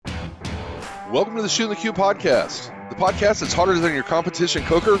Welcome to the Shooting the Q podcast, the podcast that's harder than your competition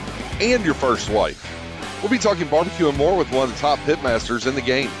cooker and your first wife. We'll be talking barbecue and more with one of the top pitmasters in the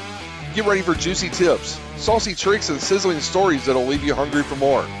game. Get ready for juicy tips, saucy tricks, and sizzling stories that'll leave you hungry for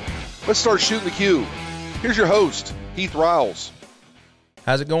more. Let's start shooting the Q. Here's your host, Heath Riles.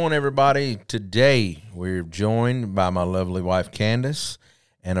 How's it going, everybody? Today, we're joined by my lovely wife, Candace,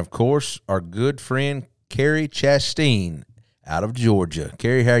 and, of course, our good friend, Cary Chasteen, out of Georgia.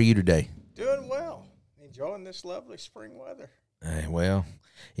 Cary, how are you today? Doing well. Enjoying this lovely spring weather. Hey, well,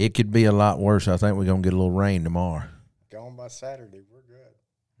 it could be a lot worse. I think we're going to get a little rain tomorrow. Going by Saturday, we're good.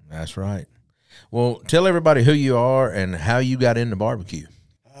 That's right. Well, tell everybody who you are and how you got into barbecue.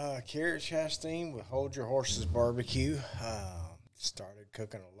 Cary Chasteen with Hold Your Horses Barbecue. Started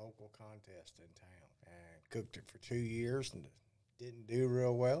cooking a local contest in town and cooked it for 2 years and didn't do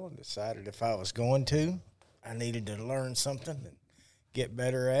real well and decided if I was going to, I needed to learn something and get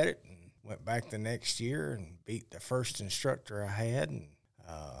better at it. And went back the next year and beat the first instructor I had. And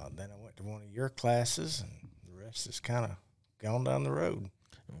then I went to one of your classes, and the rest is kind of gone down the road.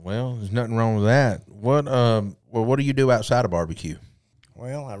 Well, there's nothing wrong with that. What do you do outside of barbecue?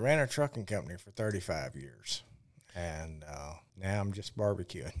 Well, I ran a trucking company for 35 years, and now I'm just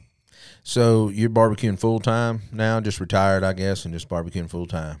barbecuing. So you're barbecuing full-time now, just retired, I guess, and just barbecuing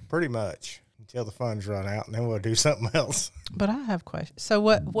full-time? Pretty much, until the funds run out, and then we'll do something else. But I have questions. So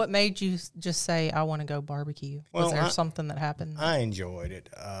what made you just say, I want to go barbecue? Well, Was there something that happened? I enjoyed it.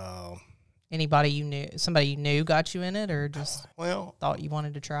 Anybody you knew, somebody you knew got you in it, or just thought you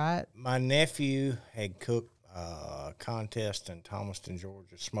wanted to try it? My nephew had cooked a contest in Thomaston,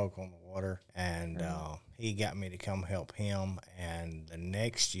 Georgia, Smoke on the Water, and he got me to come help him. And the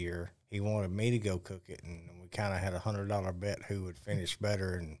next year, he wanted me to go cook it, and we kind of had a $100 bet who would finish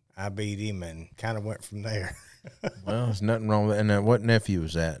better, and I beat him and kind of went from there. Well, there's nothing wrong with that. And what nephew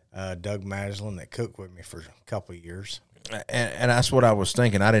was that? Doug Maslin, that cooked with me for a couple of years. And that's what I was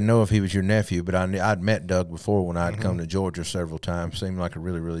thinking. I didn't know if he was your nephew, but I'd met Doug before when I'd come to Georgia several times. Seemed like a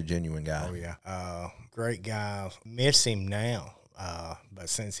really, really genuine guy. Oh, yeah. Great guy. Miss him now. But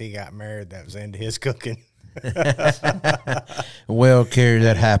since he got married, that was into his cooking. Well, Cary,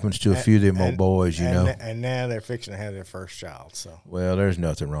 that happens to a few of them old boys, you know. And now they're fixing to have their first child. So, well, there's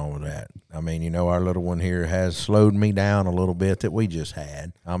nothing wrong with that. I mean, our little one here has slowed me down a little bit that we just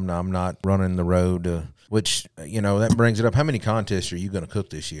had. I'm not running the road, which, that brings it up. How many contests are you going to cook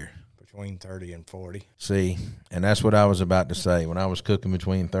this year? Between 30 and 40. See, and that's what I was about to say. When I was cooking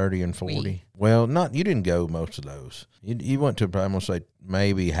between 30 and 40. Well, you didn't go most of those. You went to, I'm going to say,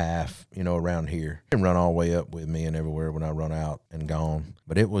 maybe half, around here. You didn't run all the way up with me and everywhere when I run out and gone.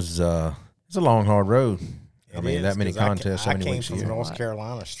 But it was, it's a long, hard road. That many contests, so many weeks a year. I came from North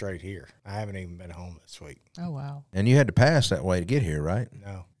Carolina straight here. I haven't even been home this week. Oh, wow. And you had to pass that way to get here, right?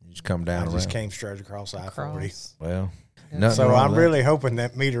 No. You just come down around. I just came straight across I-40. Well, so I'm really hoping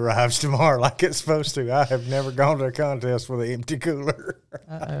that meat arrives tomorrow like it's supposed to. I have never gone to a contest with an empty cooler.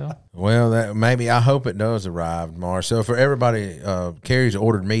 Uh-oh. Well, I hope it does arrive tomorrow. So for everybody, Cary's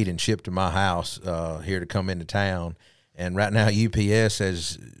ordered meat and shipped to my house here to come into town. And right now UPS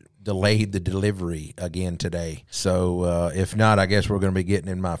has delayed the delivery again today. So if not, I guess we're going to be getting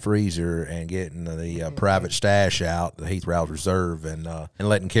in my freezer and getting the private stash out, the Heath Riles Reserve, and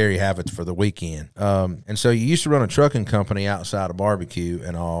letting Cary have it for the weekend. And so you used to run a trucking company outside of barbecue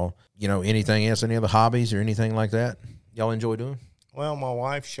and all. Anything else, any other hobbies or anything like that y'all enjoy doing? Well, my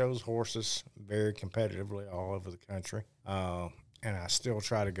wife shows horses very competitively all over the country. And I still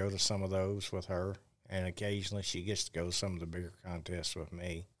try to go to some of those with her. And occasionally she gets to go to some of the bigger contests with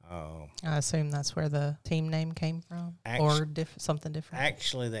me. I assume that's where the team name came from, or something different.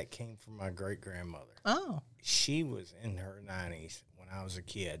 Actually, that came from my great-grandmother. Oh. She was in her 90s when I was a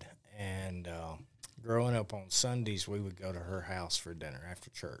kid. And growing up on Sundays, we would go to her house for dinner after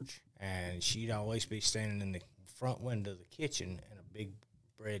church. And she'd always be standing in the front window of the kitchen in a big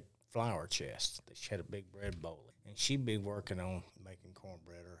bread flour chest. She had a big bread bowl. And she'd be working on making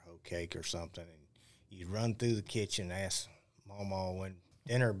cornbread or hoe cake or something. And you'd run through the kitchen and ask Mama when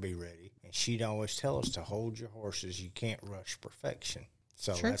dinner be ready, and she'd always tell us to hold your horses. You can't rush perfection.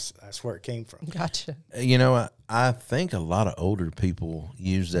 So sure. That's where it came from. Gotcha. I think a lot of older people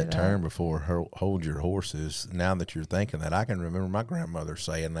use that term before, hold your horses. Now that you're thinking that, I can remember my grandmother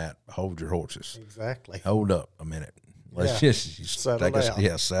saying that, hold your horses. Exactly. Hold up a minute. Let's just settle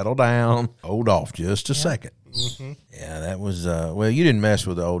down. Settle down. Hold off just a second. Mm-hmm. Yeah, that was, you didn't mess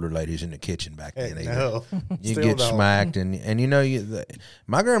with the older ladies in the kitchen back then either. No. You get smacked, and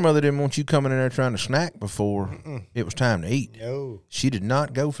my grandmother didn't want you coming in there trying to snack before it was time to eat. No. She did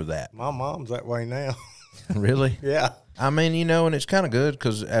not go for that. My mom's that way now. Really? Yeah. I mean, you know, and it's kind of good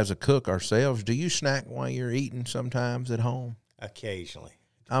because as a cook ourselves, do you snack while you're eating sometimes at home? Occasionally.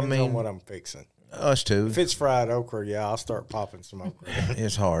 I Depends mean, on what I'm fixing. Us too. If it's fried okra, yeah, I'll start popping some okra.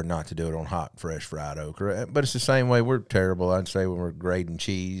 It's hard not to do it on hot, fresh fried okra. But it's the same way we're terrible, I'd say, when we're grating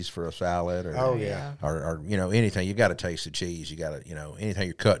cheese for a salad or, Oh, yeah. or you know, anything. You got to taste the cheese. You got to, you know, anything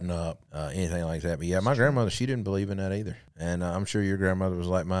you're cutting up, anything like that. But, yeah, my grandmother, she didn't believe in that either. And I'm sure your grandmother was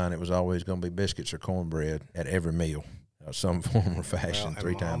like mine. It was always going to be biscuits or cornbread at every meal, some form or fashion, Well,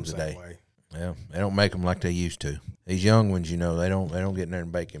 3 times a day. Way. Yeah, they don't make them like they used to. These young ones, you know, they don't get in there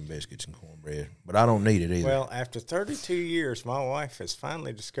and bake them biscuits and cornbread. But I don't need it either. Well, after 32 years, my wife has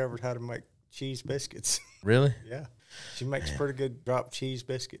finally discovered how to make cheese biscuits. Really? Yeah. She makes pretty good drop cheese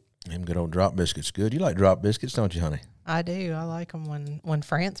biscuit. Them good old drop biscuits. Good. You like drop biscuits, don't you, honey? I do. I like them when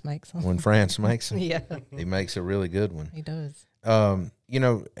France makes them. When France makes them. Yeah. He makes a really good one. He does. You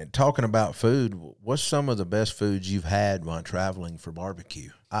know, talking about food, what's some of the best foods you've had while traveling for barbecue?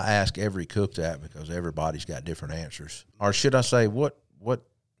 I ask every cook that because everybody's got different answers. Or should I say, what?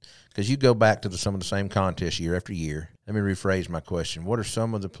 Because you go back to some of the same contests year after year. Let me rephrase my question. What are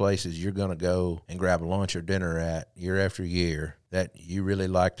some of the places you're going to go and grab lunch or dinner at year after year that you really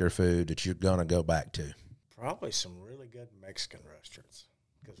like their food that you're going to go back to? Probably some really good Mexican restaurants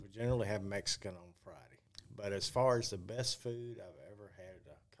because we generally have Mexican on Friday. But as far as the best food I've ever had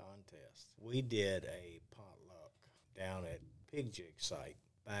at a contest, we did a potluck down at Pig Jig site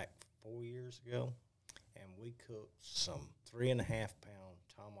back 4 years ago, and we cooked some 3.5-pound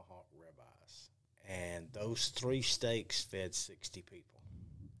tomahawk ribeyes, and those 3 steaks fed 60 people.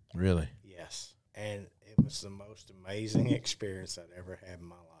 Really? Yes, and it was the most amazing experience I'd ever had in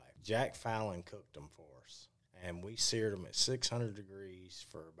my life. Jack Fallon cooked them for us, and we seared them at 600 degrees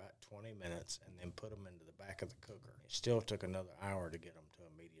for about 20 minutes and then put them into the back of the cooker. It still took another hour to get them to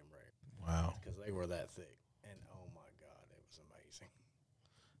a medium rare. Wow. Because they were that thick, and oh my God, it was amazing.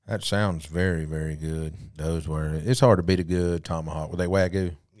 That sounds very, very good. Those were. It's hard to beat a good tomahawk. Were they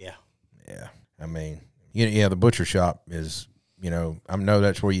Wagyu? Yeah. Yeah. I mean, yeah, the butcher shop is, you know, I know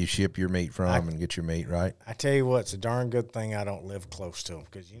that's where you ship your meat from and get your meat, right? I tell you what, it's a darn good thing I don't live close to them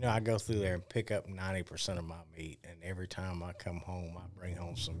because, you know, I go through there and pick up 90% of my meat, and every time I come home, I bring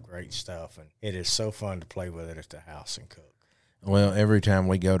home some great stuff, and it is so fun to play with it at the house and cook. Well, every time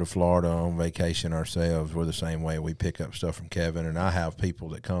we go to Florida on vacation ourselves, we're the same way. We pick up stuff from Kevin, and I have people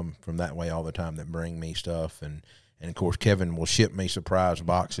that come from that way all the time that bring me stuff, and of course, Kevin will ship me surprise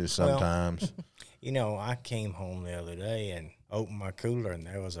boxes sometimes. Well, you know, I came home the other day and opened my cooler, and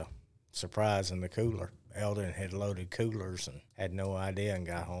there was a surprise in the cooler. Eldon had loaded coolers and had no idea, and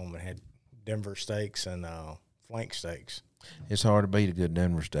got home and had Denver steaks and flank steaks. It's hard to beat a good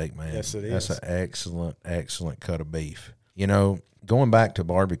Denver steak, man. Yes, it That's is. an excellent, excellent cut of beef. You know, going back to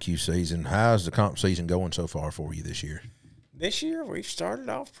barbecue season, how's the comp season going so far for you this year? This year, we've started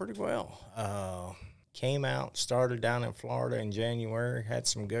off pretty well. Came out, started down in Florida in January, had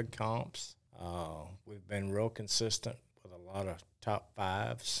some good comps. We've been real consistent with a lot of top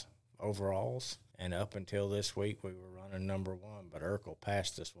 5s overalls. And up until this week, we were running number 1. But Urkel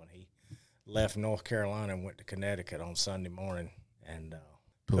passed us when he left North Carolina and went to Connecticut on Sunday morning and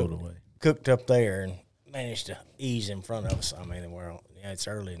Pulled away. Cooked up there and managed to ease in front of us. I mean, it's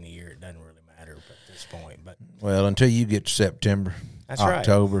early in the year. It doesn't really matter at this point. But well, until you get to September, That's right.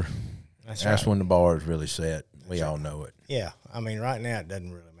 October, that's that's right. when the bar is really set. We all know it. Yeah, I mean, right now it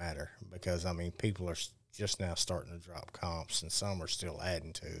doesn't really matter because, I mean, people are just now starting to drop comps, and some are still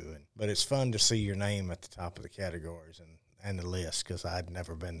adding to. But it's fun to see your name at the top of the categories and the list because I'd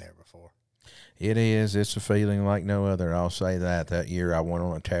never been there before. It is. It's a feeling like no other. I'll say that. That year I went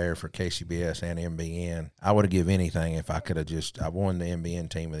on a tear for KCBS and MBN. I would have given anything if I could have I won the MBN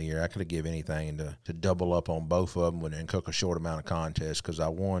team of the year. I could have given anything to double up on both of them and cook a short amount of contests because I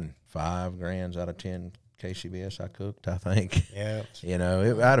won 5 grands out of 10 KCBS I cooked, I think. Yeah. You know,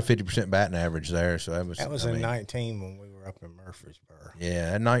 I had a 50% batting average there, so That was in 19 when we were up in Murfreesboro.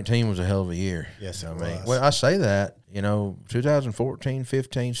 Yeah, that 19 was a hell of a year. Yes, it was. was. Well, I say that, 2014,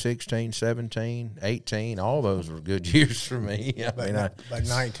 15, 16, 17, 18, all those were good years for me. But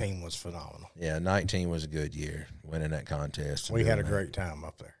 19 was phenomenal. Yeah, 19 was a good year, winning that contest. We had a great time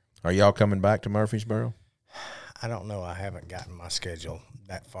up there. Are y'all coming back to Murfreesboro? I don't know. I haven't gotten my schedule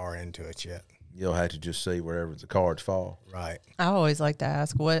that far into it yet. You'll have to just see wherever the cards fall. Right. I always like to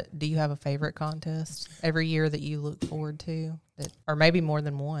ask, do you have a favorite contest every year that you look forward to, or maybe more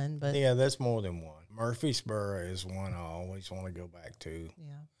than one? But yeah, there's more than one. Murfreesboro is one I always want to go back to.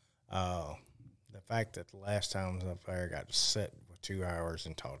 Yeah. The fact that the last time I was up there, I got to sit for 2 hours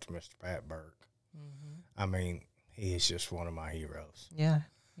and talk to Mr. Pat Burke. Mm-hmm. I mean, he is just one of my heroes. Yeah.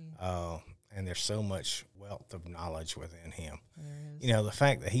 and there's so much wealth of knowledge within him. You know, the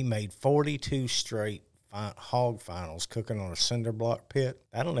fact that he made 42 straight hog finals cooking on a cinder block pit,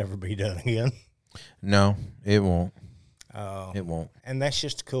 that'll never be done again. No, it won't. It won't. And that's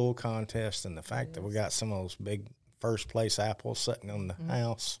just a cool contest, and the fact that we got some of those big first place apples sitting on the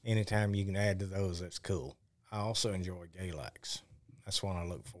house, anytime you can add to those, that's cool. I also enjoy Galax. That's one I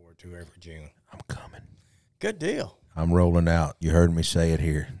look forward to every June. I'm coming. Good deal. I'm rolling out. You heard me say it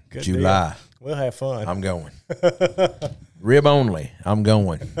here. Good July. Deal. We'll have fun. I'm going. Rib only. I'm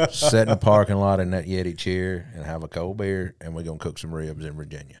going. Sit in the parking lot in that Yeti chair and have a cold beer, and we're going to cook some ribs in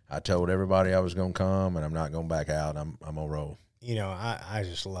Virginia. I told everybody I was going to come, and I'm not going back out. I'm going to roll. You know, I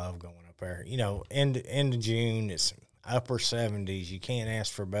just love going up there. You know, end of June, it's upper 70s. You can't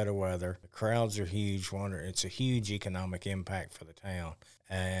ask for better weather. The crowds are huge. It's a huge economic impact for the town.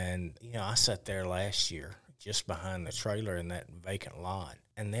 And, you know, I sat there last year just behind the trailer in that vacant lot,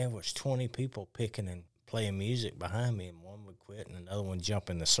 and there was 20 people picking and playing music behind me, and one would quit and another one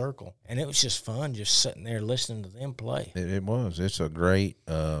jump in the circle. And it was just fun just sitting there listening to them play. It was. It's a great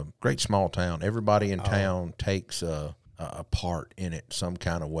small town. Everybody in town takes a part in it some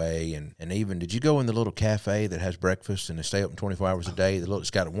kind of way. And even, did you go in the little cafe that has breakfast and they stay open 24 hours a day? It's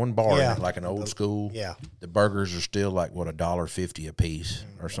got one bar in it, like an old school. Yeah. The burgers are still like, what, $1.50 a piece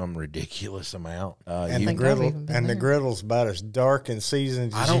or some ridiculous amount. And the griddle's about as dark and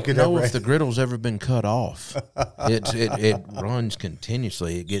seasoned as you could ever. I don't know if the griddle's ever been cut off. It runs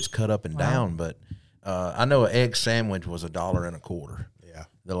continuously. It gets cut up and down, but I know an egg sandwich was $1.25.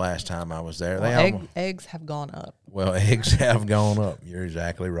 The last time I was there. Eggs have gone up. Well, eggs have gone up. You're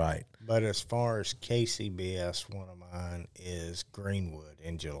exactly right. But as far as KCBS, one of mine is Greenwood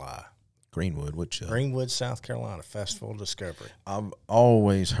in July. Greenwood, Greenwood, South Carolina, Festival Discovery. I've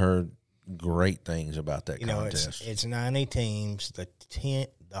always heard great things about that contest. It's 90 teams. The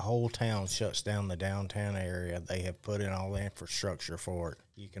whole town shuts down the downtown area. They have put in all the infrastructure for it.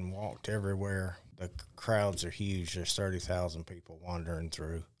 You can walk to everywhere. The crowds are huge. There's 30,000 people wandering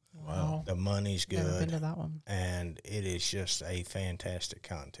through. Wow. The money's good. Never been to that one. And it is just a fantastic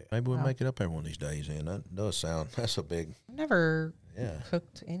contest. Maybe we'll make it up there one of these days, and that does sound, that's a big. I've never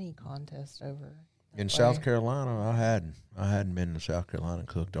cooked any contest over. In South Carolina, I hadn't been to South Carolina and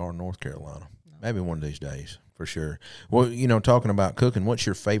cooked, or North Carolina. No. Maybe one of these days, for sure. Well, you know, talking about cooking, what's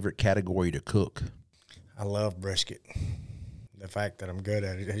your favorite category to cook? I love brisket. The fact that I'm good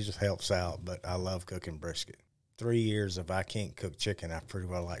at it just helps out, but I love cooking brisket. 3 years if I can't cook chicken, I pretty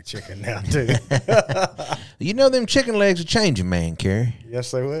well like chicken now, too. You know them chicken legs will change you, man, Cary. Yes,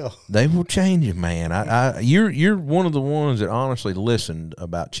 they will. They will change you, man. You're one of the ones that honestly listened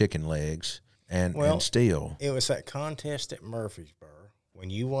about chicken legs, and still. It was that contest at Murfreesboro when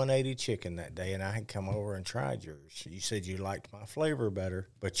you won 80 chicken that day, and I had come over and tried yours. You said you liked my flavor better,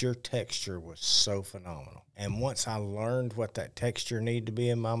 but your texture was so phenomenal. And once I learned what that texture needed to be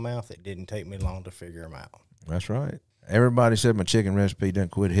in my mouth, it didn't take me long to figure them out. That's right. Everybody said my chicken recipe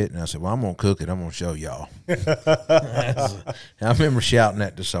didn't quit hitting. I said, well, I'm going to cook it. I'm going to show y'all. I remember shouting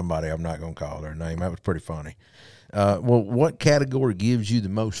that to somebody. I'm not going to call their name. That was pretty funny. Well, what category gives you the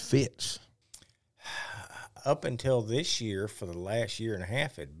most fits? Up until this year, for the last year and a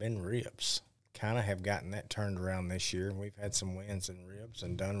half, it had been ribs. Kind of have gotten that turned around this year. We've had some wins in ribs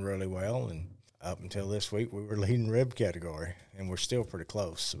and done really well. And up until this week, we were leading rib category, and we're still pretty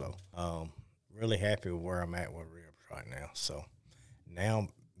close. So really happy with where I'm at with ribs right now. So now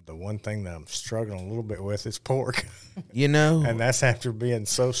the one thing that I'm struggling a little bit with is pork. You know. And that's after being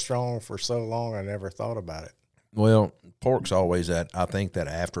so strong for so long, I never thought about it. Well, pork's always I think that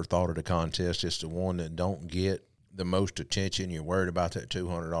afterthought of the contest. It's the one that don't get the most attention. You're worried about that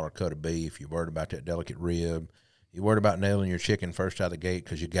 $200 cut of beef. You're worried about that delicate rib. You're worried about nailing your chicken first out of the gate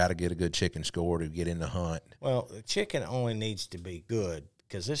because you got to get a good chicken score to get in the hunt. Well, the chicken only needs to be good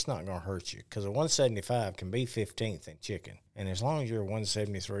because it's not going to hurt you, because a 175 can be 15th in chicken. And as long as you're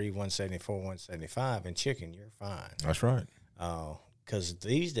 173, 174, 175 in chicken, you're fine. That's right. Because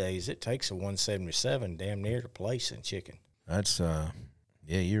these days it takes a 177 damn near to place in chicken. That's,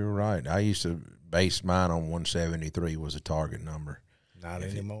 you're right. I used to base mine on 173 was a target number. Not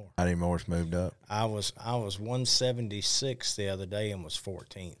anymore. Not anymore. It's moved up. I was 176 the other day and was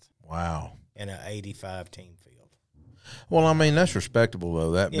 14th. Wow. In an 85 team field. Well, I mean, that's respectable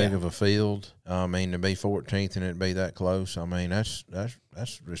though. That big of a field. I mean, to be 14th and it be that close. I mean, that's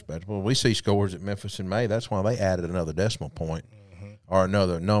respectable. We see scores at Memphis in May. That's why they added another decimal point or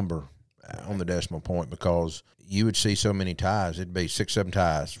another number on the decimal point, because you would see so many ties. It'd be 6, 7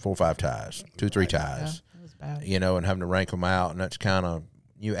 ties, 4, 5 ties, 2, 3 ties. That was bad. You know, and having to rank them out, and that's kind of,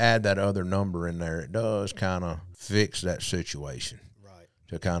 you add that other number in there, it does kind of fix that situation.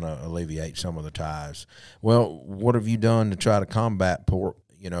 to kind of alleviate some of the ties. Well, what have you done to try to combat pork?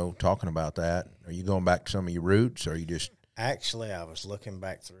 Talking about that, are you going back to some of your roots, or are you just? Actually, I was looking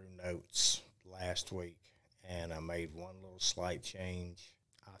back through notes last week, and I made one little slight change.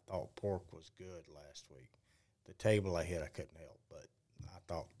 I thought pork was good last week. The table I hit, I couldn't help, but I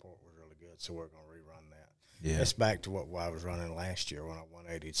thought the pork was really good, so we're going to rerun that. Yeah, it's back to what I was running last year when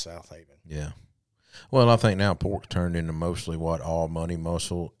I 180'd South Haven. Yeah. Well, I think now pork turned into mostly all money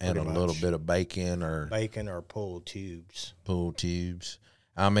muscle and Pretty a little bit of bacon or pulled tubes. Pulled tubes.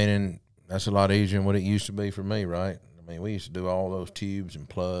 I mean, and that's a lot easier than what it used to be for me, right? I mean, we used to do all those tubes and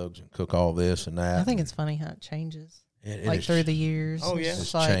plugs and cook all this and that. I think it's funny how it changes. It through the years. Oh, yeah.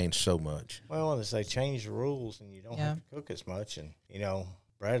 It's changed so much. Well, as they change the rules and you don't have to cook as much. And,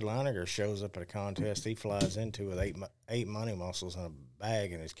 Brad Leininger shows up at a contest he flies into with eight money mussels in a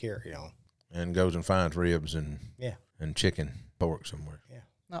bag in his carry-on. And goes and finds ribs and chicken, pork somewhere. Yeah.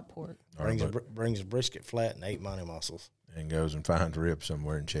 Not pork. Brings a brisket flat and 8 money mussels. And goes and finds ribs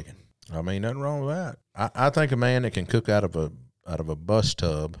somewhere and chicken. I mean, nothing wrong with that. I think a man that can cook out of a bus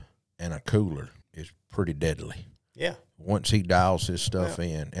tub and a cooler is pretty deadly. Yeah. Once he dials his stuff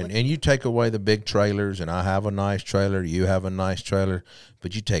in. And you take away the big trailers, and I have a nice trailer, you have a nice trailer,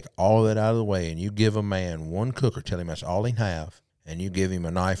 but you take all that out of the way and you give a man one cooker, tell him that's all he have, and you give him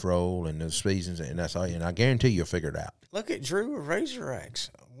a knife roll and the seasons, and that's all, and I guarantee you'll figure it out. Look at Drew with Razor Axe.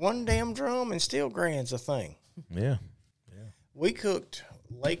 One damn drum and steel grand's a thing. Yeah. We cooked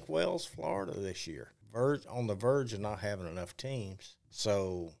Lake Wells, Florida this year, on the verge of not having enough teams.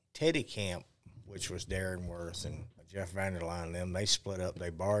 So Teddy Camp, which was Darren Worth and Jeff Vanderline and them, they split up. They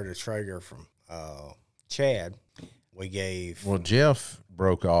borrowed a Traeger from Chad. We gave... Well, Jeff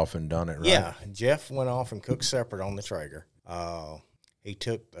broke off and done it, right? Yeah, Jeff went off and cooked separate on the Traeger. He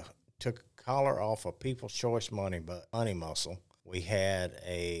took a collar off a People's Choice money muscle. We had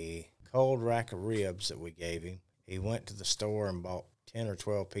a cold rack of ribs that we gave him. He went to the store and bought 10 or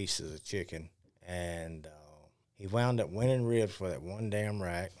 12 pieces of chicken, and he wound up winning ribs for that one damn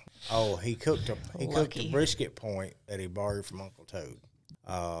rack. Oh, he cooked a brisket point that he borrowed from Uncle Toad.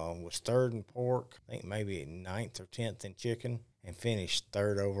 Was third in pork, I think maybe 9th or 10th in chicken, and finished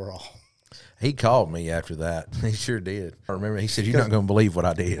third overall. He called me after that. He sure did. I remember he said, "You're not going to believe what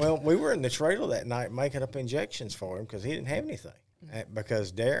I did." Well, we were in the trailer that night making up injections for him because he didn't have anything.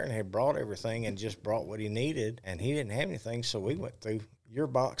 Because Darren had brought everything and just brought what he needed, and he didn't have anything, so we went through your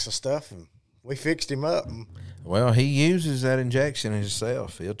box of stuff and we fixed him up. Well, he uses that injection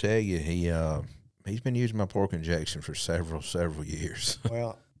himself. He'll tell you he's been using my pork injection for several years.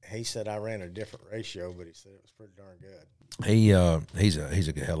 Well, he said I ran a different ratio, but he said it was pretty darn good. He's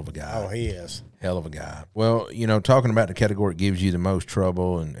a hell of a guy. Oh, he is. Hell of a guy. Well, talking about the category that gives you the most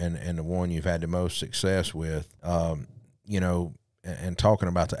trouble and the one you've had the most success with, and talking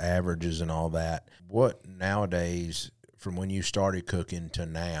about the averages and all that, what nowadays, from when you started cooking to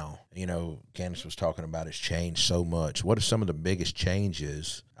now, Candace was talking about it's changed so much. What are some of the biggest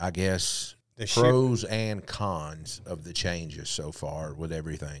changes, I guess, pros and cons of the changes so far with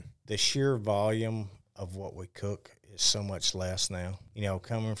everything? The sheer volume of what we cook is so much less now.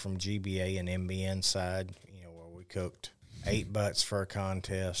 Coming from GBA and MBN side, where we cooked 8 butts for a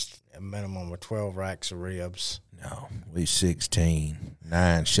contest, a minimum of 12 racks of ribs. No, we 16,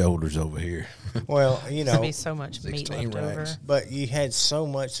 9 shoulders over here. Well, there'd be so much meat left over. But you had so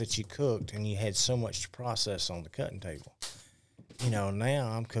much that you cooked, and you had so much to process on the cutting table. Now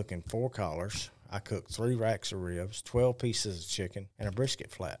I'm cooking 4 collars. I cooked 3 racks of ribs, 12 pieces of chicken, and a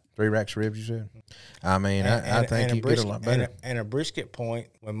brisket flat. 3 racks of ribs, you said? I mean, I think you get a lot better. And a brisket point,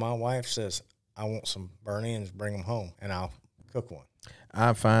 when my wife says, I want some burnt ends, bring them home, and I'll cook one.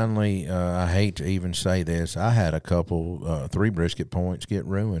 I finally, I hate to even say this, I had a couple, 3 brisket points get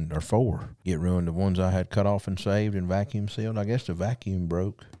ruined, or 4 get ruined. The ones I had cut off and saved and vacuum sealed. I guess the vacuum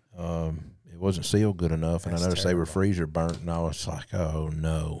broke. It wasn't sealed good enough, and I noticed they were freezer burnt, and I was like, oh,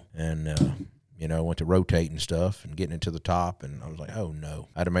 no. And, went to rotating stuff and getting it to the top, and I was like, oh, no.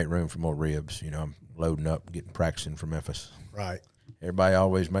 I had to make room for more ribs. I'm loading up, practicing for Memphis. Right. Everybody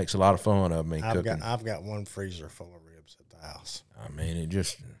always makes a lot of fun of me cooking. I've got one freezer full of ribs at the house. I mean,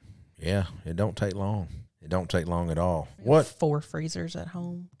 it don't take long. It don't take long at all. We have 4 freezers at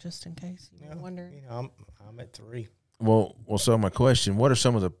home, just in case you're wondering. I'm at 3. Well, so my question, what are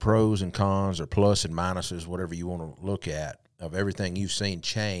some of the pros and cons or plus and minuses, whatever you want to look at, of everything you've seen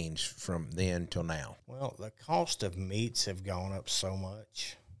change from then till now? Well, the cost of meats have gone up so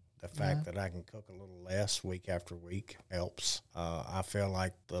much. The fact that I can cook a little less week after week helps. I feel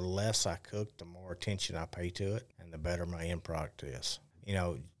like the less I cook, the more attention I pay to it, and the better my end product is.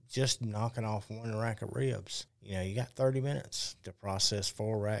 just knocking off one rack of ribs. You know, you got 30 minutes to process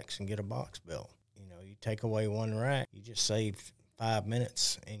 4 racks and get a box built. You know, you take away one rack, you just saved 5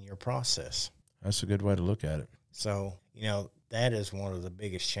 minutes in your process. That's a good way to look at it. So, you know, that is one of the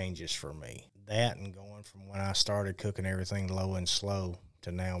biggest changes for me. That and going from when I started cooking everything low and slow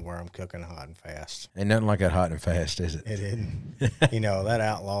to now where I'm cooking hot and fast. Ain't nothing like that hot and fast, is it? It isn't. You know, that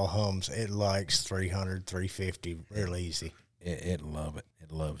Outlaw hums, it likes 300, 350 real easy. It love it.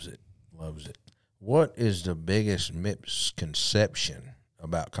 It loves it. Loves it. What is the biggest misconception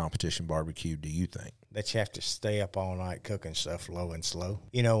about competition barbecue, do you think? That you have to stay up all night cooking stuff low and slow.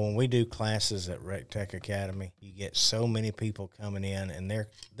 You know, when we do classes at Rec Tech Academy, you get so many people coming in, and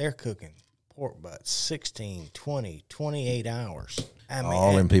they're cooking pork butts 16, 20, 28 hours. I mean,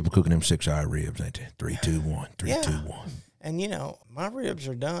 all them people cooking them 6-hour ribs, ain't they? 3, 2, 1, 3, 2, 1. And, you know, my ribs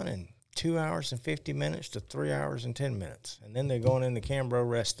are done in 2 hours and 50 minutes to 3 hours and 10 minutes. And then they're going into Cambro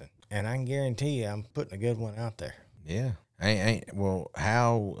resting. And I can guarantee you I'm putting a good one out there. Yeah.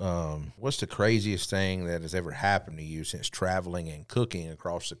 What's the craziest thing that has ever happened to you since traveling and cooking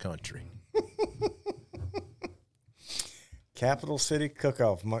across the country? Capital City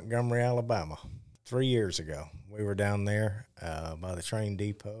Cook-Off, Montgomery, Alabama. 3 years ago, we were down there by the train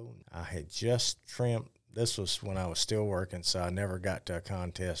depot. I had just trimmed. This was when I was still working, so I never got to a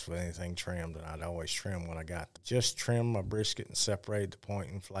contest with anything trimmed, and I'd always trim when I got there. Just trimmed my brisket and separated the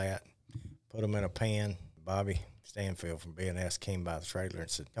point and flat, put them in a pan. Bobby Stanfield from B&S came by the trailer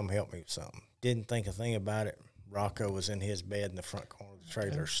and said, come help me with something. Didn't think a thing about it. Rocco was in his bed in the front corner of the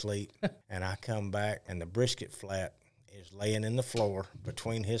trailer asleep, and I come back, and the brisket flat is laying in the floor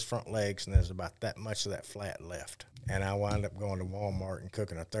between his front legs, and there's about that much of that flat left. And I wound up going to Walmart and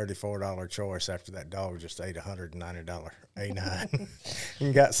cooking a $34 choice after that dog just ate $190.89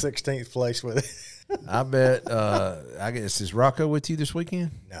 and got 16th place with it. I bet, I guess, is Rocco with you this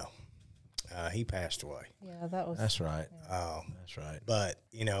weekend? No. He passed away. Yeah, that was. That's right. That's right. But,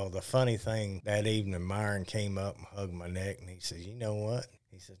 you know, the funny thing, that evening, Myron came up and hugged my neck, and he says, you know what?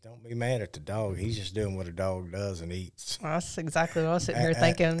 He says, don't be mad at the dog. He's just doing what a dog does and eats. Well, that's exactly what I was sitting here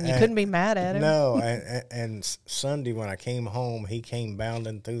thinking. You couldn't be mad at him. No, and Sunday when I came home, he came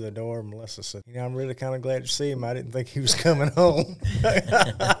bounding through the door. Melissa said, you know, I'm really kind of glad to see him. I didn't think he was coming home.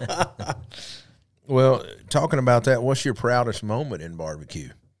 Well, talking about that, what's your proudest moment in barbecue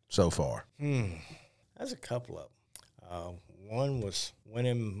so far? There's a couple of them. One was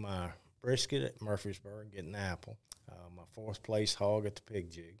winning my brisket at Murfreesboro, getting the apple. My 4th place hog at the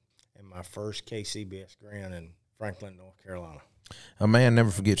Pig Jig, and my first KCBS Grand in Franklin, North Carolina. A man never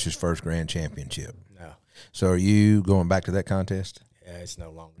forgets his first grand championship. No. So are you going back to that contest? Yeah, it's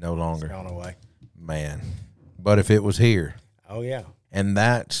no longer. No longer. It's gone away. Man. But if it was here. Oh, yeah. And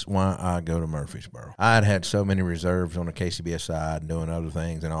that's why I go to Murfreesboro. I'd had so many reserves on the KCBS side, doing other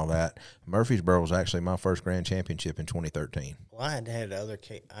things and all that. Murfreesboro was actually my first grand championship in 2013. Well, I'd had other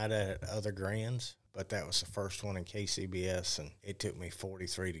grands, but that was the first one in KCBS, and it took me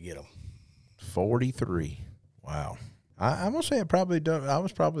 43 to get them. 43. Wow. I'm going to say I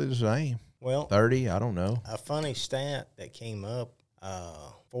was probably the same. Well, 30, I don't know. A funny stat that came up,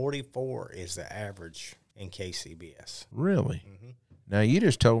 44 is the average in KCBS. Really? Mm-hmm. Now, you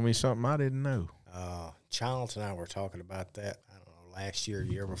just told me something I didn't know. Childs and I were talking about that, I don't know, last year,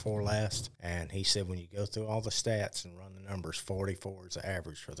 year before last, and he said when you go through all the stats and run the numbers, 44 is the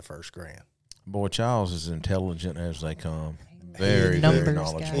average for the first grand. Boy, Charles is intelligent as they come. Very, very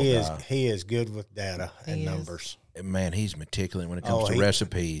knowledgeable guy. He is good with data and numbers. Man, he's meticulous when it comes to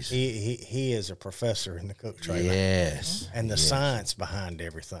recipes. He is a professor in the cook trailer. Yes. And the science behind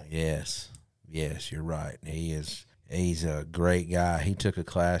everything. Yes. Yes, you're right. He's a great guy. He took a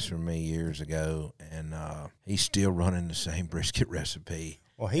class from me years ago, and he's still running the same brisket recipe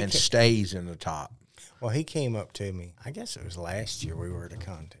and stays in the top. Well, he came up to me, I guess it was last year we were at a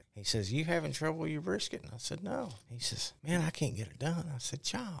contest. He says, you having trouble with your brisket? And I said, no. He says, man, I can't get it done. I said,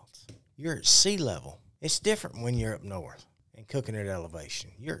 Childs, you're at sea level. It's different when you're up north and cooking at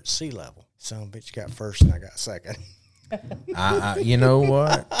elevation. You're at sea level. Son of a bitch got first and I got second. You know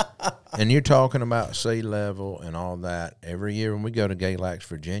what? And you're talking about sea level and all that. Every year when we go to Galax,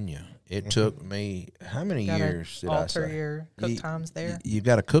 Virginia, it took me, how many years did I say? Alter your cook times there. You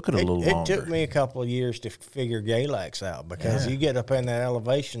got to cook it a little longer. It took me a couple of years to figure Galax out because you get up in that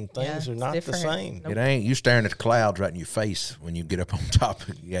elevation, things are not the same. Nope. It ain't. You staring at the clouds right in your face when you get up on top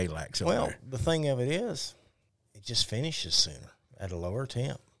of Galax. Well, the thing of it is, it just finishes sooner at a lower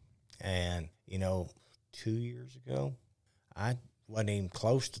temp. And, 2 years ago, I wasn't even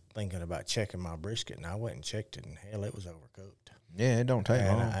close to thinking about checking my brisket, and I went and checked it, and hell, it was overcooked. Yeah, it don't take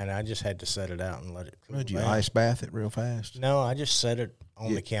long. And I just had to set it out and let it cool down. Did you ice bath it real fast? No, I just set it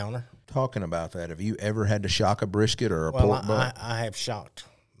on the counter. Talking about that, have you ever had to shock a brisket or a Well, pork butt? I have shocked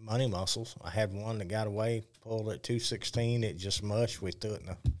money mussels. I had one that got away, pulled at 216. It just mushed. We threw it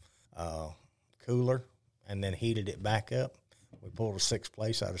in a cooler and then heated it back up. We pulled a 6th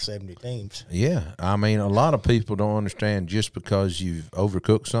place out of 70 teams. Yeah, I mean, a lot of people don't understand just because you've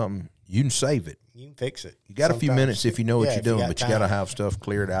overcooked something, you can save it. You can fix it. You got a few Sometimes- minutes if you know what Yeah, you're if you doing, got but you got to time. have stuff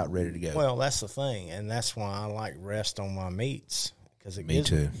cleared out, ready to go. Well, that's the thing, and that's why I like rest on my meats because it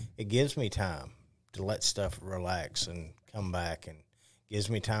gives me time to let stuff relax and come back, and gives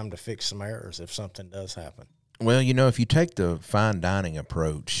me time to fix some errors if something does happen. Well, you know, if you take the fine dining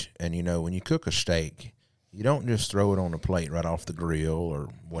approach, and you know, when you cook a steak, you don't just throw it on a plate right off the grill or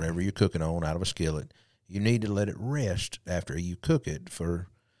whatever you're cooking on out of a skillet. You need to let it rest after you cook it for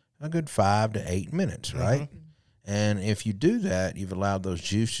a good 5 to 8 minutes, right? Mm-hmm. And if you do that, you've allowed those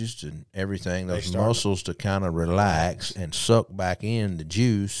juices and everything, those mussels to kind of relax and suck back in the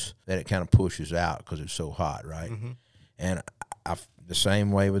juice that it kind of pushes out because it's so hot, right? Mm-hmm. And the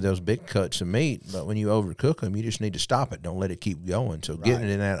same way with those big cuts of meat, but when you overcook them, you just need to stop it. Don't let it keep going. So getting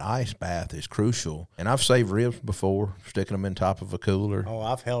it in that ice bath is crucial. And I've saved ribs before, sticking them in top of a cooler. Oh,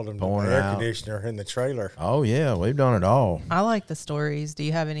 I've held them to the air conditioner in the trailer. Oh, yeah, we've done it all. I like the stories. Do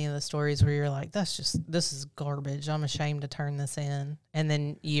you have any of the stories where you're like, this is garbage. I'm ashamed to turn this in. And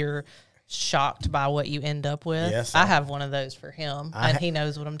then you're shocked by what you end up with? Yes. I have one of those for him, and he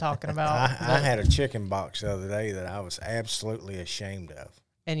knows what I'm talking about. I had a chicken box the other day that I was absolutely ashamed of.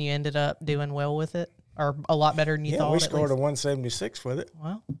 And you ended up doing well with it, or a lot better than you thought? Yeah, we scored a 176 with it.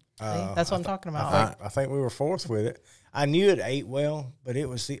 Well, that's what I'm talking about. I think we were 4th with it. I knew it ate well, but it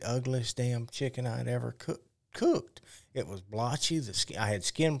was the ugliest damn chicken I'd ever cooked. It was blotchy. I had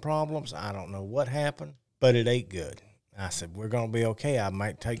skin problems. I don't know what happened, but it ate good. I said, we're going to be okay. I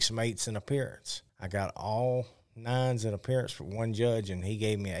might take some 8s in appearance. I got all 9s in appearance for one judge, and he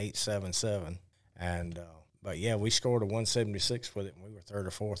gave me an 877. And, but yeah, we scored a 176 with it, and we were 3rd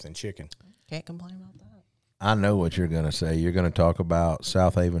or 4th in chicken. Can't complain about that. I know what you're going to say. You're going to talk about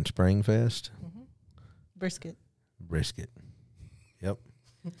South Haven Spring Fest. Mm-hmm. Brisket. Yep.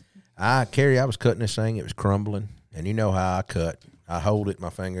 Cary, I was cutting this thing. It was crumbling, and you know how I cut. I hold it. My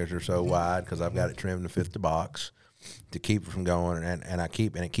fingers are so wide because I've got it trimmed to fit the box to keep it from going, and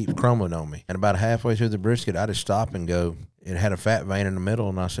it keeps crumbling on me. And about halfway through the brisket, I just stop and go. It had a fat vein in the middle,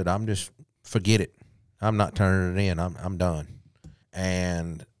 and I said, forget it. I'm not turning it in. I'm done.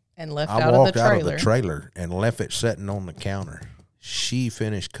 And left I out walked of the out trailer. of the trailer and left it sitting on the counter. She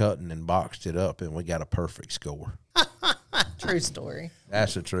finished cutting and boxed it up, and we got a perfect score. True story.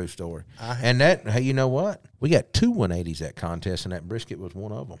 That's a true story. Hey, you know what? We got 2 180s that contest, and that brisket was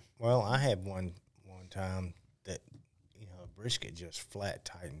one of them. Well, I had one time that, brisket just flat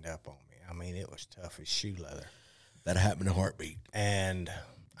tightened up on me. I mean, it was tough as shoe leather. That happened in a heartbeat. And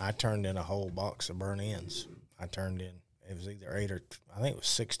I turned in a whole box of burnt ends. It was either 8 or, I think it was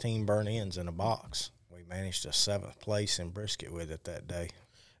 16 burnt ends in a box. We managed a 7th place in brisket with it that day.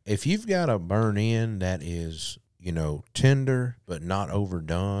 If you've got a burnt end that is, tender but not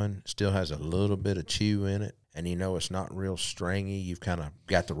overdone, still has a little bit of chew in it, and it's not real stringy, you've kind of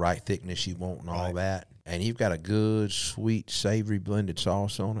got the right thickness you want and all that, and you've got a good, sweet, savory blended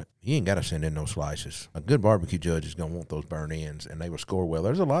sauce on it, you ain't got to send in no slices. A good barbecue judge is going to want those burnt ends, and they will score well.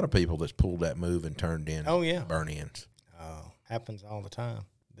 There's a lot of people that's pulled that move and turned in burnt ends. Happens all the time.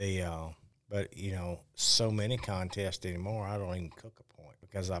 But, so many contests anymore, I don't even cook a point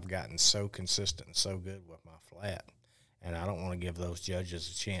because I've gotten so consistent and so good with my flat. And I don't want to give those judges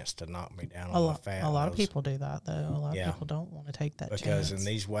a chance to knock me down on my fat. A lot of people do that, though. A lot of people don't want to take that chance. Because in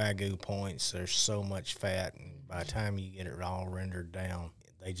these Wagyu points, there's so much fat, and by the time you get it all rendered down,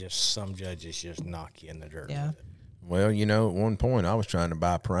 some judges just knock you in the dirt with it. Well, at one point, I was trying to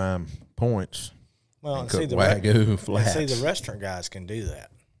buy prime points. Well, and cook Wagyu flats. See, the restaurant guys can do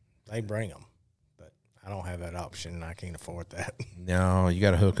that. They bring them. But I don't have that option, and I can't afford that. No, you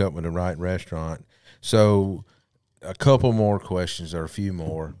got to hook up with the right restaurant. So a couple more questions or a few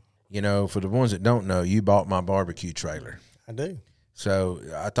more. For the ones that don't know, you bought my barbecue trailer. I do. So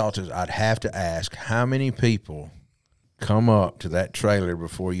I thought I'd have to ask, how many people come up to that trailer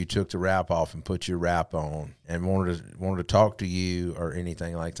before you took the wrap off and put your wrap on and wanted to talk to you or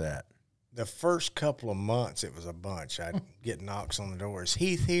anything like that? The first couple of months, it was a bunch. I'd get knocks on the door. Is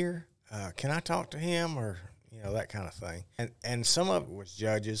Heath here? Can I talk to him? Or, that kind of thing. And some of it was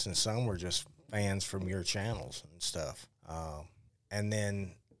judges, and some were just fans from your channels and stuff. And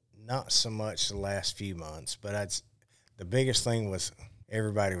then not so much the last few months, but the biggest thing was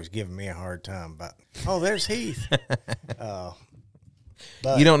everybody was giving me a hard time about, there's Heath.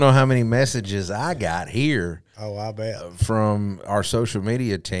 But, You don't know how many messages I got here oh, I bet. from our social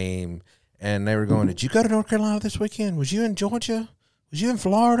media team, and they were going, "Did you go to North Carolina this weekend? Was you in Georgia? Was you in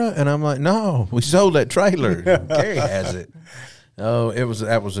Florida?" And I'm like, "No, we sold that trailer. Cary has it." Oh,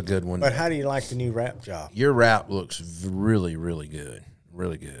 that was a good one. But how do you like the new wrap job? Your wrap looks really, really good.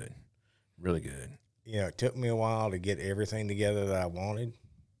 Really good. Really good. You know, it took me a while to get everything together that I wanted,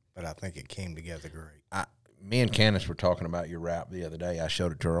 but I think it came together great. Me and Candace were talking about your wrap the other day. I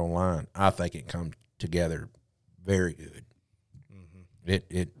showed it to her online. I think it comes together very good.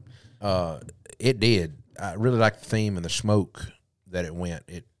 Mm-hmm. It did. I really like the theme and the smoke that it went.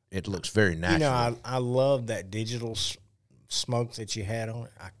 It looks very natural. You know, I love that digital smoke that you had on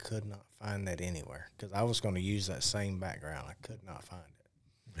it. I could not find that anywhere because I was going to use that same background. I could not find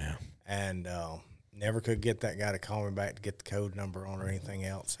it. Yeah. And never could get that guy to call me back to get the code number on or anything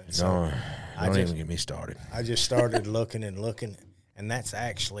else. And Don't even get me started. I just started looking, and that's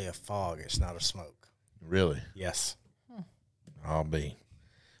actually a fog. It's not a smoke. Really? Yes. I'll be.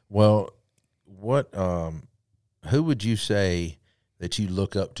 Well, what? Who would you say that you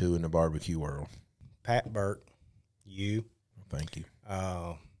look up to in the barbecue world? Pat Burke, you. Thank you.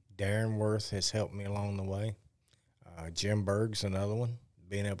 Darren Worth has helped me along the way. Jim Berg's another one,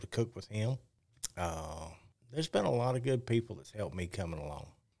 being able to cook with him. There's been a lot of good people that's helped me coming along,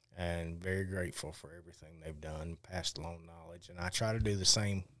 and very grateful for everything they've done, passed along knowledge, and I try to do the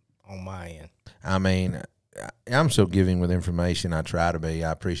same on my end. I mean, I'm so giving with information. I try to be.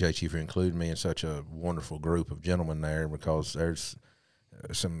 I appreciate you for including me in such a wonderful group of gentlemen there, because there's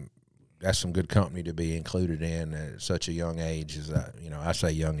that's some good company to be included in at such a young age. I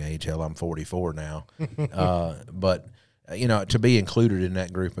say young age, hell, I'm 44 now. But to be included in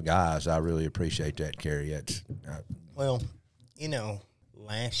that group of guys, I really appreciate that, Cary. Well,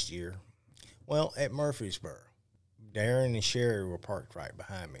 last year, at Murfreesboro, Darren and Sherry were parked right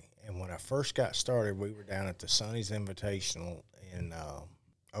behind me. And when I first got started, we were down at the Sonny's Invitational in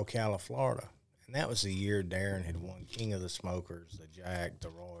Ocala, Florida. And that was the year Darren had won King of the Smokers, the Jack, the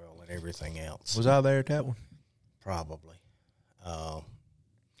Royal, and everything else. Was I there at that one? Probably.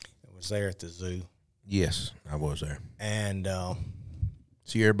 It was there at the zoo. Yes, I was there. And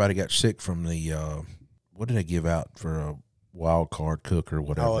see, everybody got sick from the what did they give out for a wild card cook or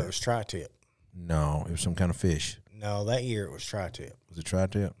whatever? Oh, it was tri-tip. No, it was some kind of fish. No, that year it was tri-tip. Was it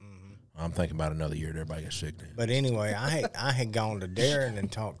tri-tip? Mm-hmm. I'm thinking about another year that everybody got sick then. But anyway, I had gone to Darren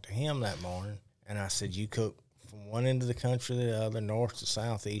and talked to him that morning, and I said, "You cook from one end of the country to the other, north to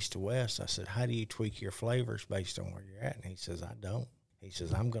south, east to west." I said, "How do you tweak your flavors based on where you're at?" And he says, "I don't." He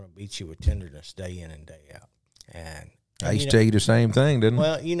says, "I'm going to beat you with tenderness day in and day out." And I used to tell you the same thing, didn't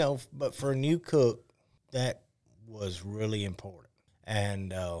I? Well, but for a new cook, that was really important.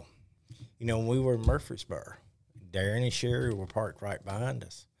 And, when we were in Murfreesboro, Darren and Sherry were parked right behind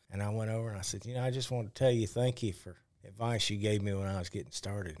us. And I went over and I said, I just want to tell you thank you for advice you gave me when I was getting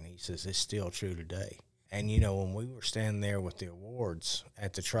started. And he says, it's still true today. And, when we were standing there with the awards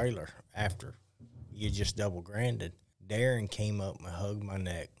at the trailer after you just double granded, Darren came up and hugged my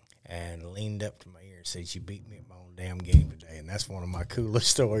neck and leaned up to my ear and said, "You beat me at my own damn game today." And that's one of my coolest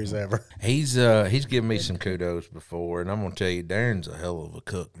stories ever. He's given me some kudos before, and I'm going to tell you, Darren's a hell of a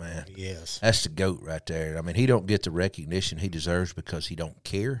cook, man. Yes. That's the GOAT right there. I mean, he don't get the recognition he deserves because he don't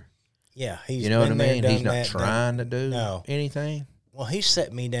care. Yeah. He's you know what I mean? He's not that, trying to do anything. Well, he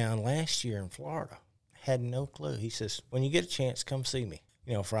set me down last year in Florida. Had no clue. He says, "When you get a chance, come see me."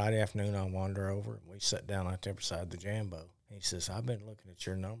 Friday afternoon, I'll wander over, and we sat down out there beside the Jambo. He says, "I've been looking at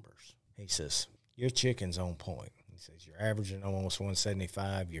your numbers." He says, "Your chicken's on point." He says, "You're averaging almost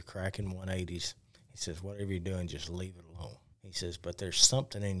 175. You're cracking 180s. He says, "Whatever you're doing, just leave it alone." He says, "But there's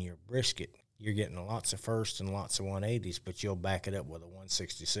something in your brisket. You're getting lots of firsts and lots of 180s, but you'll back it up with a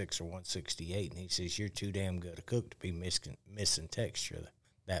 166 or 168. And he says, "You're too damn good a cook to be missing texture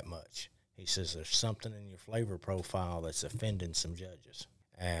that much." He says, "There's something in your flavor profile that's offending some judges."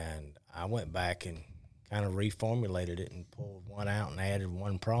 And I went back and kind of reformulated it and pulled one out and added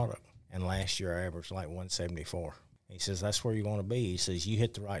one product. And last year I averaged like 174. He says, "That's where you want to be." He says, "You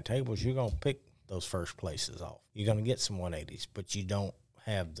hit the right tables, you're going to pick those first places off. You're going to get some 180s, but you don't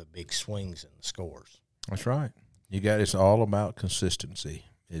have the big swings in the scores." That's right. It's all about consistency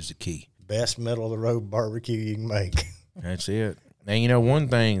is the key. Best middle of the road barbecue you can make. That's it. And one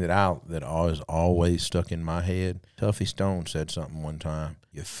thing that always stuck in my head, Tuffy Stone said something one time.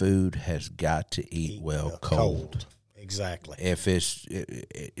 Your food has got to eat well cold. Exactly. If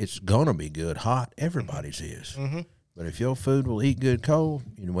it's gonna be good hot, everybody's is. Mm-hmm. But if your food will eat good cold,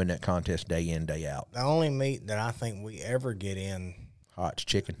 you can win that contest day in, day out. The only meat that I think we ever get in hot is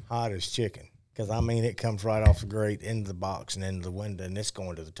chicken. Hot is chicken. Because, I mean, it comes right off the grate into the box and into the window, and it's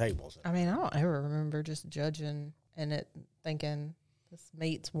going to the tables. I mean, I don't ever remember just judging and it thinking this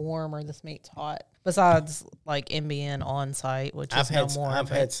meat's warm or this meat's hot. Besides, like, MBN on site, which is no more. I've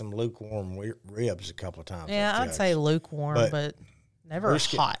had some lukewarm ribs a couple of times. Yeah, I'd say lukewarm, but never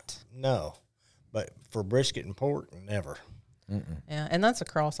brisket, hot. No. But for brisket and pork, never. Mm-mm. Yeah, and that's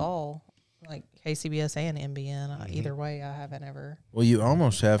across all, like, KCBS and MBN. Either way, I haven't ever Well, you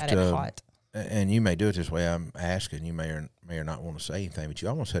almost have had to, it hot. and you may do it this way. I'm asking, you may or not want to say anything, but you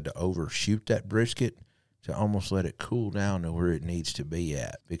almost had to overshoot that brisket to almost let it cool down to where it needs to be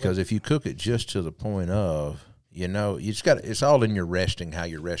at. Because if you cook it just to the point of, you just got it's all in your resting, how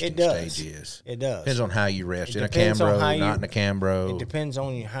your resting stage is. It does. Depends on how you rest. In a Cambro, not in a Cambro. It depends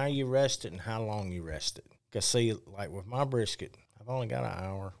on how you rest it and how long you rest it. Because, see, like with my brisket, I've only got an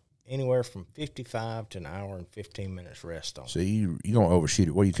hour, anywhere from 55 to an hour and 15 minutes rest on it. So you're going to overshoot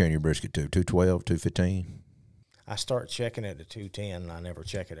it. What are you carrying your brisket to, 212, 215? I start checking it at 210, and I never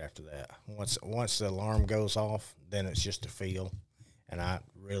check it after that. Once the alarm goes off, then it's just a feel, and I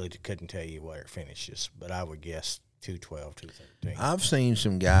really couldn't tell you where it finishes, but I would guess 212, 213. I've seen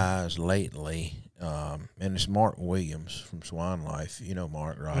some guys lately, and it's Mark Williams from Swine Life. You know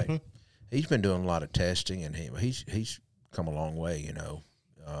Mark, right? Mm-hmm. He's been doing a lot of testing, and he's come a long way, in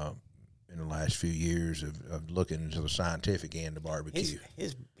the last few years of looking into the scientific end of barbecue.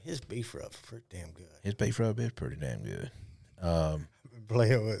 His beef rub's pretty damn good. His beef rub is pretty damn good.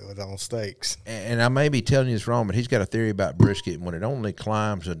 Playing with on steaks. And I may be telling you this wrong, but he's got a theory about brisket. When it only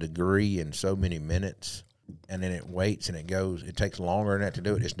climbs a degree in so many minutes, and then it waits and it takes longer than that to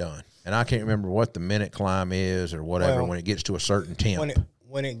do it, it's done. And I can't remember what the minute climb is or whatever when it gets to a certain temp.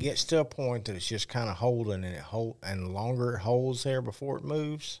 When it gets to a point that it's just kind of holding and the longer it holds there before it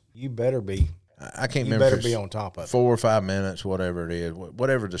moves, you better be. I can't remember. You better be on top of it. 4 or 5 minutes, whatever it is,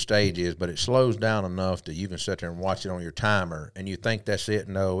 whatever the stage is, but it slows down enough that you can sit there and watch it on your timer, and you think that's it.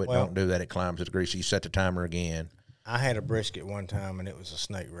 No, it don't do that. It climbs a degree, so you set the timer again. I had a brisket one time, and it was a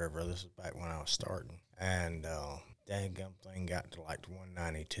snake river. This was back when I was starting, and dadgum thing got to like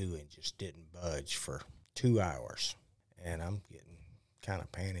 192 and just didn't budge for 2 hours, and I'm getting kind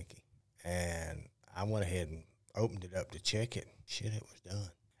of panicky, and I went ahead and opened it up to check it. Shit, it was done.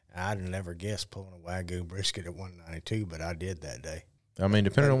 I'd never guessed pulling a Wagyu brisket at 192, but I did that day. I mean,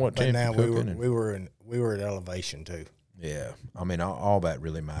 depending on what temp you're cooking. we were at elevation too. Yeah, I mean, all that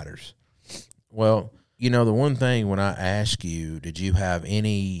really matters. Well, the one thing when I ask you, did you have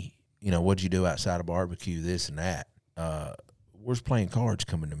any, what'd you do outside of barbecue, this and that? Where's playing cards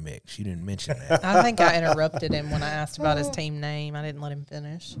coming to mix? You didn't mention that. I think I interrupted him when I asked about his team name. I didn't let him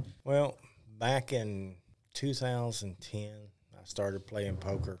finish. Well, back in 2010, I started playing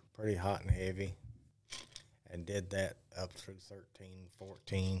poker pretty hot and heavy and did that up through 13,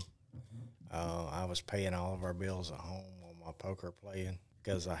 14. I was paying all of our bills at home on my poker playing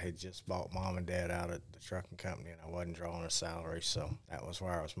because I had just bought mom and dad out at the trucking company and I wasn't drawing a salary. So that was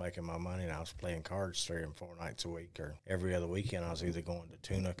where I was making my money, and I was playing cards 3 and 4 nights a week, or every other weekend I was either going to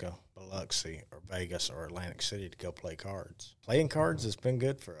Tunica, Biloxi, or Vegas, or Atlantic City to go play cards. Playing cards has been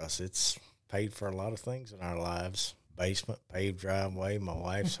good for us. It's paid for a lot of things in our lives. Basement, paved driveway, my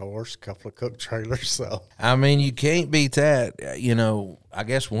wife's horse, a couple of cook trailers. So I mean, you can't beat that. I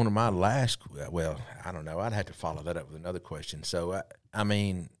guess one of my last, I don't know. I'd have to follow that up with another question. So, I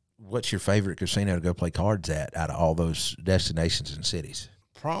mean, what's your favorite casino to go play cards at out of all those destinations and cities?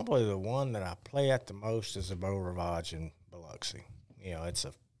 Probably the one that I play at the most is the Beau Rivage in Biloxi. It's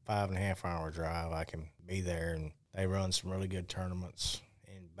a 5.5 hour drive. I can be there, and they run some really good tournaments.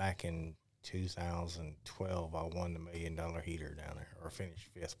 And back in 2012, I won the $1 million heater down there, or finished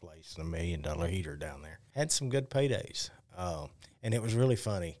 5th place in the $1 million heater down there. Had some good paydays, and it was really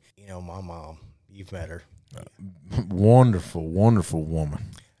funny. My mom, you've met her. Wonderful, wonderful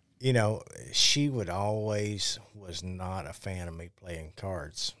woman. She was not a fan of me playing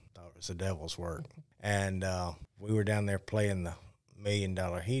cards. Thought it was the devil's work. And we were down there playing the $1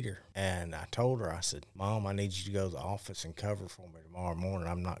 million heater, and I told her, I said, Mom, I need you to go to the office and cover for me tomorrow morning.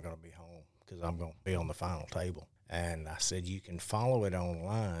 I'm not going to be home because I'm going to be on the final table. And I said, you can follow it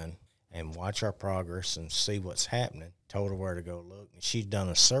online and watch our progress and see what's happening. Told her where to go look, and she'd done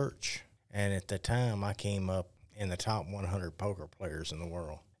a search. And at the time, I came up in the top 100 poker players in the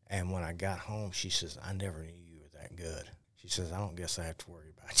world. And when I got home, she says, I never knew you were that good. She says, I don't guess I have to worry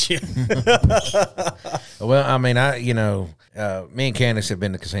about you. Well, I mean, me and Candace have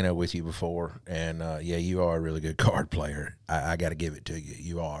been to the casino with you before, and you are a really good card player. I got to give it to you.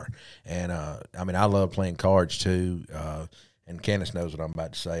 You are. And, I love playing cards too. And Candace knows what I'm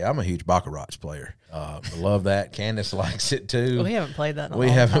about to say. I'm a huge baccarat player. I love that. Candace likes it too. We haven't played that in a We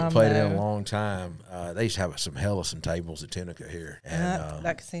long haven't time, played it in though. a long time. They used to have some tables at Tunica here. And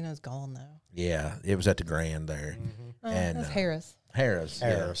That casino's gone, though. yeah, it was at the Grand there. And That's Harris. Harris.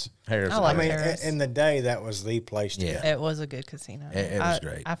 Harris. Yeah. Harris. I like I mean, Harris. in the day, that was the place to Yeah. go. It was a good casino. It was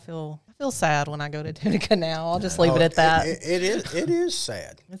great. I feel sad when I go to Tunica now. I'll just leave it at that. It is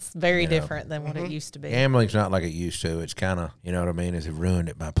sad. It's very different than what it used to be. Gambling's not like it used to. It's kind of, you know what I mean? Is it ruined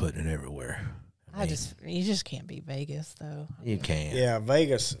it by putting it everywhere? You just can't beat Vegas though. You can. Yeah,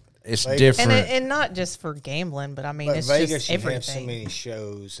 Vegas. It's Vegas- different. And not just for gambling, but I mean, But it's Vegas, just you everything. have so many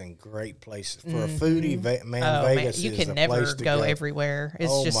shows and great places for a foodie. Vegas you is can the never place to go everywhere.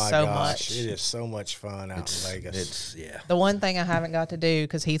 It's oh just my so gosh, much. It is so much fun out in Vegas. The one thing I haven't got to do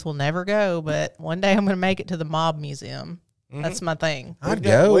because Heath will never go, but one day I'm going to make it to the Mob Museum. That's my thing. I'd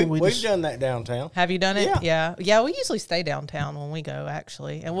go. We've done that downtown. Have you done it? Yeah. Yeah. We usually stay downtown when we go,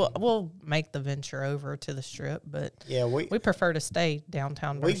 actually, and we'll make the venture over to the Strip. But Yeah, we prefer to stay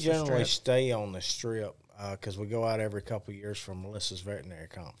downtown. we Versus the generally Strip. stay on the Strip because we go out every couple of years for Melissa's veterinary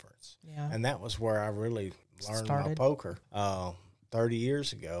conference. Yeah. And that was where I really learned my Started. poker 30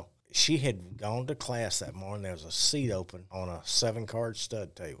 years ago. She had gone to class that morning. There was a seat open on a 7-card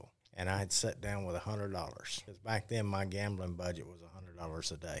stud table. And I had sat down with $100 because back then my gambling budget was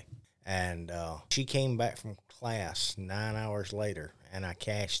 $100 a day. And she came back from class 9 hours later, and I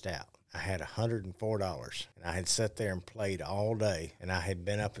cashed out. I had $104, and I had sat there and played all day, and I had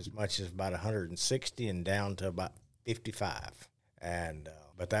been up as much as about 160 and down to about 55. And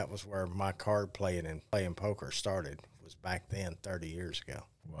but that was where my card playing and playing poker started. Was back then 30 years ago.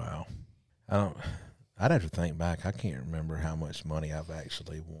 Wow. I'd have to think back. I can't remember how much money I've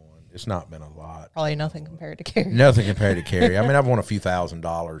actually won. It's not been a lot. Probably nothing compared to Cary. Nothing compared to Cary. I mean, I've won a few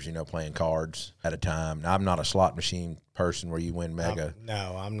 $1,000s, playing cards at a time. Now, I'm not a slot machine person where you win mega.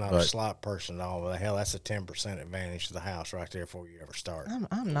 I'm not a slot person at all. But hell, that's a 10% advantage to the house right there before you ever start.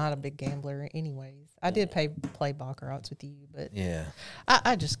 I'm not a big gambler, anyways. I did play baccarats with you, but Yeah.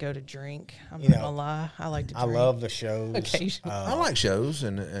 I just go to drink. I'm not gonna lie. I like to I drink. love the shows. Occasionally. I like shows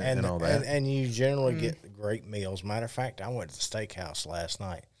and all that. And you generally get great meals. Matter of fact, I went to the steakhouse last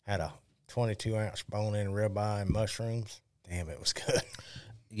night. Had a 22-ounce bone-in ribeye and mushrooms. Damn, it was good.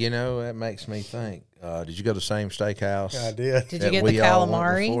 That makes me think. Did you go to the same steakhouse? I did. Did you get the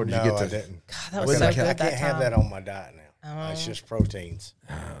calamari? Did No, you get I didn't. God, that was so I good can't have that on my diet now. It's just proteins.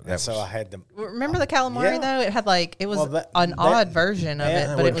 So I had the. Remember the calamari Yeah. though? It had it was Well, an odd version of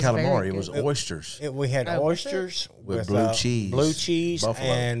that it, but it was calamari. very It was good. oysters. We had Oh, was it? oysters With blue cheese. Buffalo.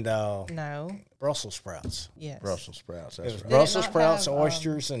 and No. Brussels sprouts. Yes. Brussels sprouts. It That's was right. Did it Brussels not sprouts, have,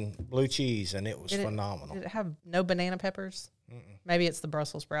 oysters, and blue cheese, and it was Did it- phenomenal. Did it have no banana peppers? Maybe it's the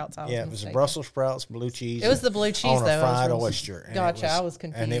Brussels sprouts. Yeah, it was the mistaken. Brussels sprouts, blue cheese. It was the blue cheese on though. a fried I was oyster. and it Gotcha. I was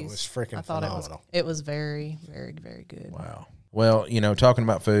confused. and it was freaking I thought phenomenal. it was very, very, very good. Wow. Well, talking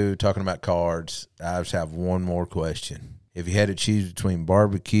about food, talking about cards, I just have one more question. If you had to choose between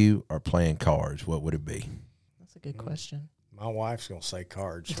barbecue or playing cards, what would it be? That's a good question. My wife's gonna say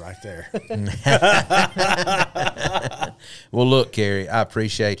cards right there. Well, look, Cary, I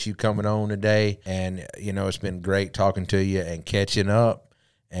appreciate you coming on today. And, it's been great talking to you and catching up.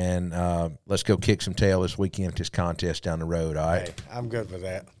 And let's go kick some tail this weekend at this contest down the road, all right? Hey, I'm good with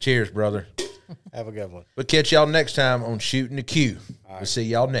that. Cheers, brother. Have a good one. We'll catch y'all next time on Shooting the Q. We'll see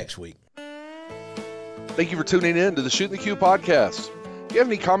y'all next week. Thank you for tuning in to the Shooting the Q podcast. If you have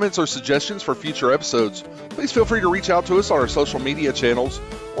any comments or suggestions for future episodes, please feel free to reach out to us on our social media channels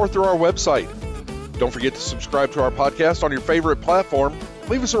or through our website. Don't forget to subscribe to our podcast on your favorite platform.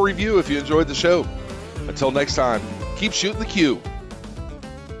 Leave us a review if you enjoyed the show. Until next time, keep shooting the Q.